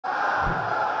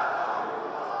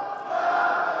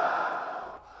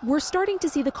We're starting to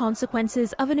see the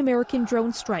consequences of an American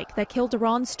drone strike that killed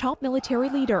Iran's top military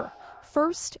leader.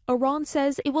 First, Iran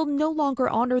says it will no longer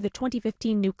honor the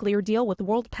 2015 nuclear deal with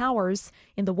world powers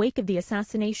in the wake of the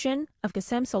assassination of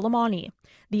Qassem Soleimani.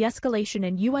 The escalation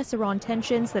in U.S.-Iran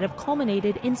tensions that have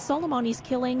culminated in Soleimani's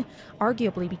killing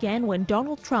arguably began when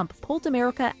Donald Trump pulled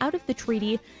America out of the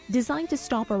treaty designed to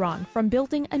stop Iran from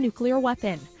building a nuclear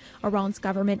weapon. Iran's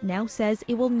government now says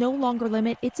it will no longer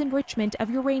limit its enrichment of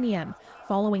uranium,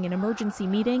 following an emergency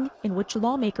meeting in which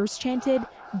lawmakers chanted,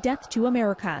 "Death to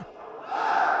America."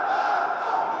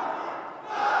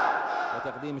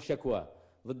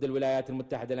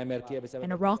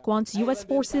 And Iraq wants U.S.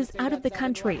 forces out of the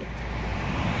country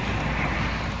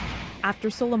after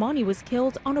Soleimani was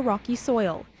killed on Iraqi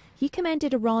soil. He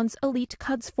commanded Iran's elite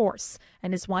Quds force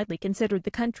and is widely considered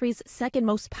the country's second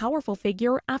most powerful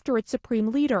figure after its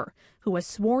supreme leader, who has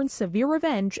sworn severe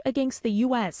revenge against the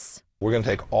U.S. We're going to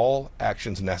take all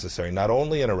actions necessary, not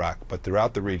only in Iraq, but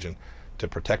throughout the region, to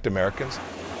protect Americans.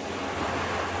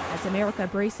 As America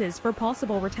braces for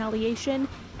possible retaliation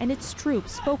and its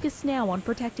troops focus now on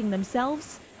protecting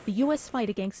themselves, the U.S. fight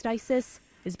against ISIS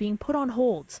is being put on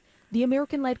hold. The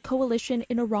American-led coalition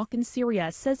in Iraq and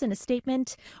Syria says in a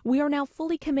statement, "We are now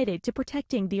fully committed to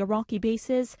protecting the Iraqi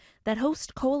bases that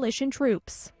host coalition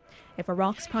troops." If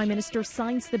Iraq's prime minister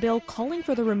signs the bill calling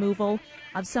for the removal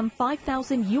of some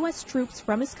 5,000 U.S. troops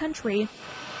from his country,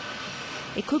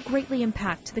 it could greatly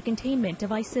impact the containment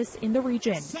of ISIS in the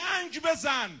region.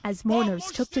 As mourners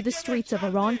took to the streets of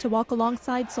Iran to walk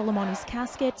alongside Soleimani's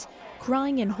casket,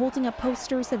 crying and holding up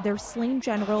posters of their slain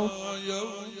general,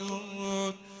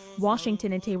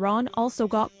 Washington and Tehran also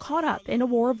got caught up in a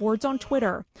war of words on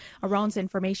Twitter. Iran's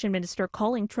information minister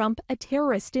calling Trump a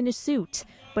terrorist in a suit.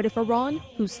 But if Iran,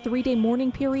 whose three-day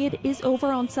mourning period is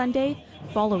over on Sunday,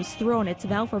 follows through on its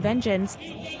vow for vengeance,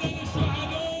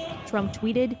 Trump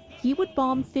tweeted he would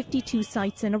bomb 52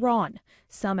 sites in Iran,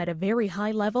 some at a very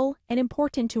high level and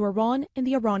important to Iran and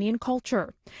the Iranian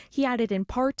culture. He added in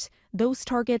part, those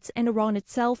targets and Iran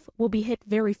itself will be hit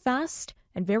very fast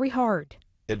and very hard.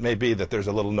 It may be that there's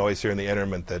a little noise here in the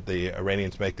interim and that the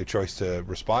Iranians make the choice to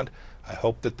respond. I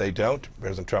hope that they don't.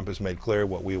 President Trump has made clear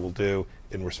what we will do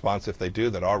in response if they do,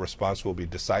 that our response will be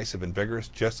decisive and vigorous,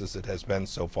 just as it has been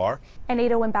so far. And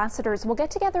NATO ambassadors will get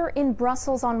together in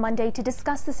Brussels on Monday to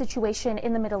discuss the situation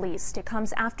in the Middle East. It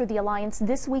comes after the alliance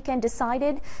this weekend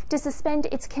decided to suspend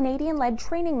its Canadian-led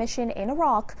training mission in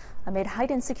Iraq amid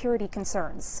heightened security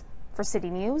concerns. For City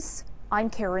News, I'm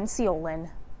Caryn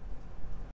Ceolin.